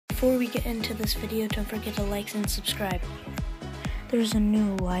Before we get into this video, don't forget to like and subscribe. There's a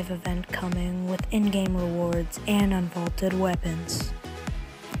new live event coming with in-game rewards and unvaulted weapons.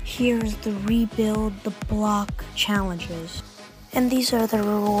 Here's the Rebuild the Block challenges. And these are the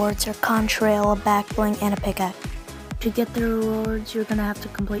rewards: a contrail, a back bling, and a pickaxe. To get the rewards, you're gonna have to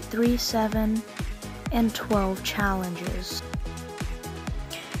complete 3, 7, and 12 challenges.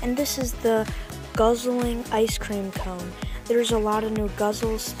 And this is the guzzling ice cream cone. There's a lot of new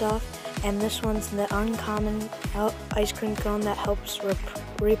guzzle stuff, and this one's the uncommon ice cream cone that helps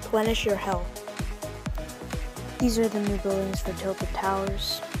replenish your health. These are the new buildings for Tilted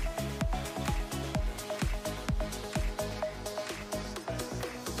Towers.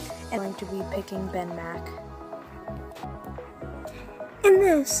 I'm going to be picking Ben Mac. And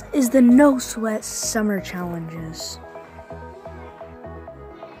this is the No Sweat Summer Challenges.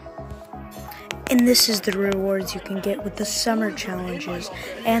 And this is the rewards you can get with the summer challenges,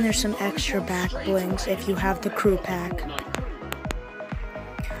 and there's some extra back blings if you have the crew pack.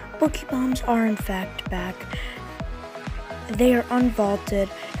 Bookie Bombs are in fact back. They are unvaulted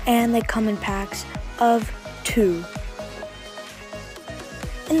and they come in packs of 2.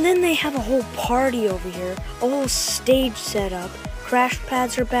 And then they have a whole party over here, a whole stage set up. Crash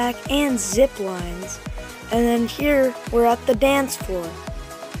pads are back and zip lines. And then here we're at the dance floor.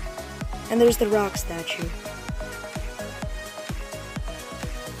 And there's the rock statue.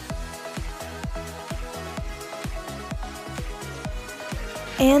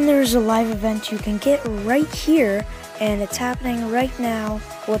 And there's a live event you can get right here, and it's happening right now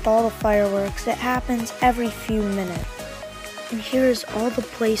with all the fireworks. It happens every few minutes. And here's all the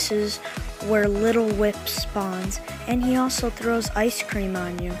places where Little Whip spawns, and he also throws ice cream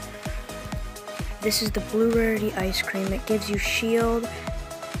on you. This is the Blue Rarity ice cream. It gives you shield.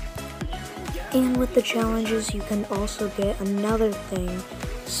 And with the challenges, you can also get another thing,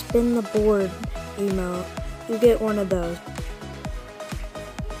 spin the board emote. You get one of those.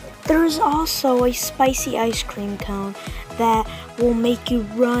 There is also a spicy ice cream cone that will make you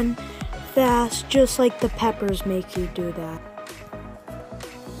run fast, just like the peppers make you do that.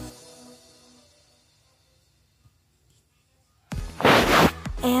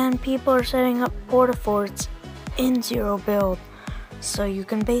 And people are setting up porta forts in zero build, so you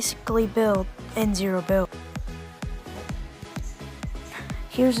can basically build in zero build.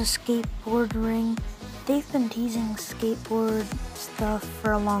 Here's a skateboard ring. They've been teasing skateboard stuff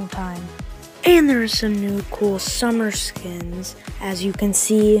for a long time. And there are some new cool summer skins, as you can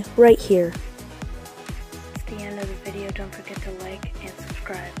see right here.